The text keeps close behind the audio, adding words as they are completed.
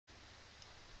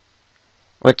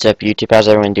What's up, YouTube? How's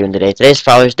everyone doing today? Today's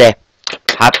Father's Day.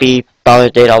 Happy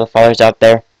Father's Day to all the fathers out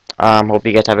there. Hope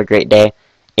you guys have a great day.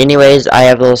 Anyways, I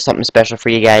have a little something special for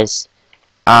you guys.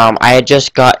 I had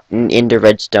just gotten into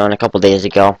Redstone a couple days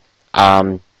ago.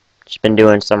 Just been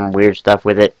doing some weird stuff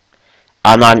with it.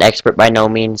 I'm not an expert by no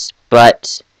means,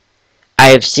 but I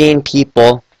have seen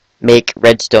people make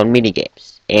Redstone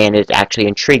mini-games, and it actually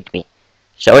intrigued me.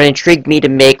 So it intrigued me to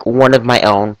make one of my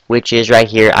own, which is right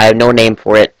here. I have no name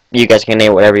for it. You guys can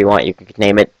name it whatever you want. You can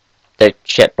name it the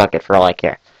shit bucket for all I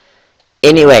care.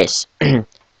 Anyways, this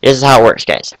is how it works,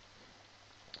 guys.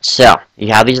 So,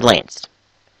 you have these lanes.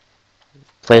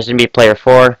 Players going to be player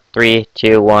 4, 3,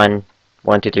 2, 1,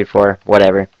 1, 2, 3, 4,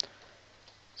 whatever.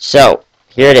 So,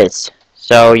 here it is.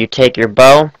 So, you take your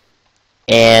bow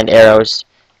and arrows,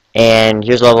 and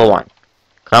here's level 1.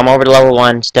 Come over to level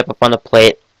 1, step up on the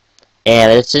plate,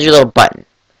 and this is your little button.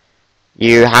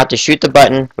 You have to shoot the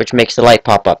button, which makes the light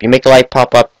pop up. You make the light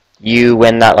pop up, you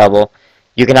win that level.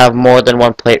 You can have more than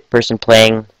one person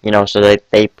playing, you know, so that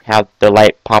they have the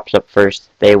light pops up first,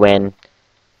 they win,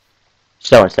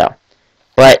 so and so.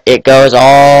 But it goes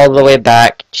all the way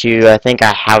back to, I think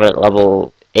I have it at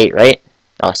level 8, right?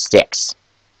 Oh, 6.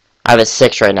 I have it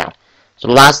 6 right now. So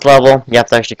the last level, you have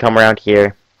to actually come around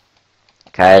here,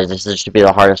 because this should be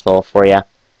the hardest level for you,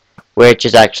 which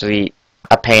is actually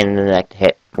a pain in the neck to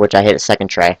hit, which I hit a second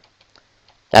try.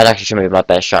 That actually should be my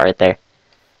best shot right there.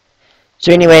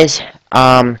 So anyways,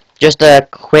 just a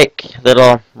quick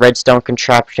little redstone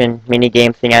contraption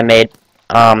mini-game thing I made.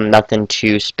 Nothing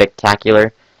too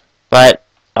spectacular. But,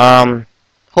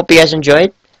 hope you guys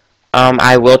enjoyed.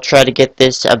 I will try to get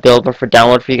this available for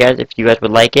download for you guys if you guys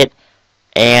would like it.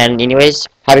 And anyways,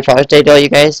 happy Father's Day to all you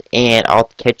guys, and I'll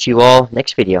catch you all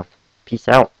next video. Peace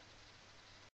out.